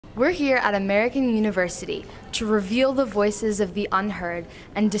We're here at American University to reveal the voices of the unheard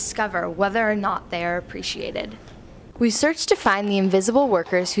and discover whether or not they are appreciated. We searched to find the invisible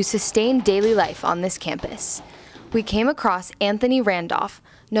workers who sustain daily life on this campus. We came across Anthony Randolph,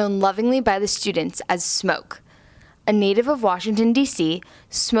 known lovingly by the students as Smoke. A native of Washington, D.C.,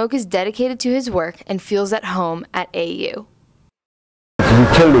 Smoke is dedicated to his work and feels at home at AU.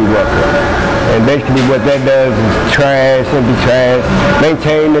 Utility worker, and basically what that does is trash, empty trash,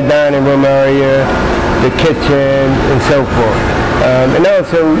 maintain the dining room area, the kitchen, and so forth. And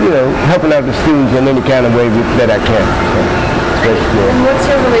also, helping out the students in any kind of way that I can. So, and what's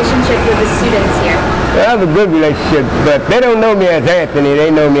your relationship with the students here? I have a good relationship, but they don't know me as Anthony, they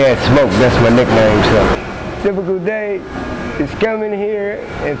know me as Smoke. That's my nickname. So, typical day is coming here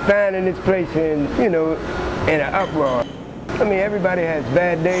and finding this place in an uproar. I mean, everybody has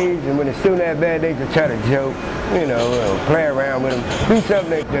bad days, and when a student has bad days, they try to joke, play around with them, do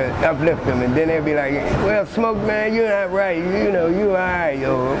something to uplift them, and then they'll be like, well, Smoke, man, you're not right, you all right,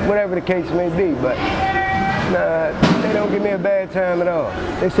 or whatever the case may be, but nah, they don't give me a bad time at all.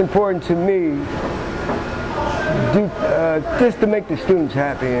 It's important to me just to make the students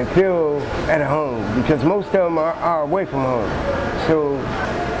happy and feel at home, because most of them are away from home, so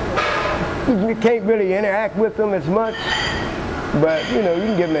you can't really interact with them as much. But, you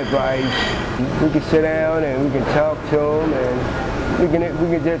can give them advice. We can sit down and we can talk to them, and we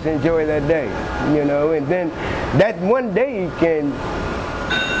can just enjoy that day, and then that one day can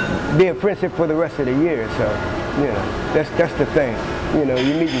be a friendship for the rest of the year, so, that's the thing, you're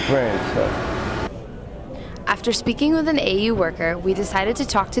meeting friends, so. After speaking with an AU worker, we decided to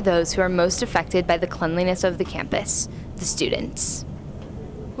talk to those who are most affected by the cleanliness of the campus, the students.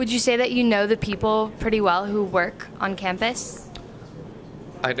 Would you say that you know the people pretty well who work on campus?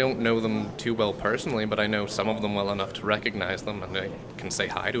 I don't know them too well personally, but I know some of them well enough to recognize them, and I can say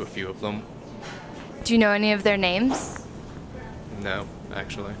hi to a few of them. Do you know any of their names? No,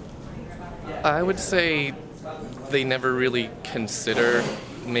 actually. I would say they never really consider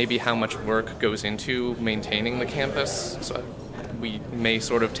maybe how much work goes into maintaining the campus, so we may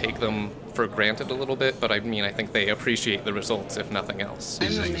sort of take them for granted a little bit, but I think they appreciate the results, if nothing else.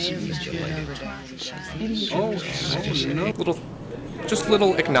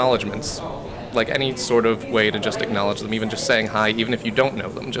 Little acknowledgements, like any sort of way to just acknowledge them, even just saying hi, even if you don't know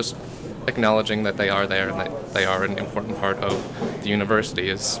them, just acknowledging that they are there and that they are an important part of the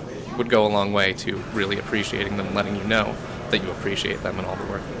university would go a long way to really appreciating them, letting you know that you appreciate them and all the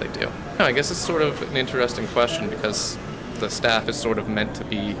work that they do. I guess it's sort of an interesting question, because the staff is sort of meant to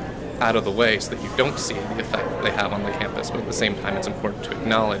be out of the way so that you don't see the effect that they have on the campus, but at the same time it's important to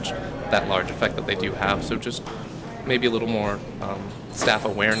acknowledge that large effect that they do have, so just maybe a little more staff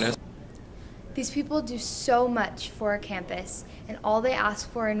awareness. These people do so much for our campus, and all they ask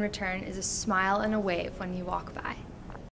for in return is a smile and a wave when you walk by.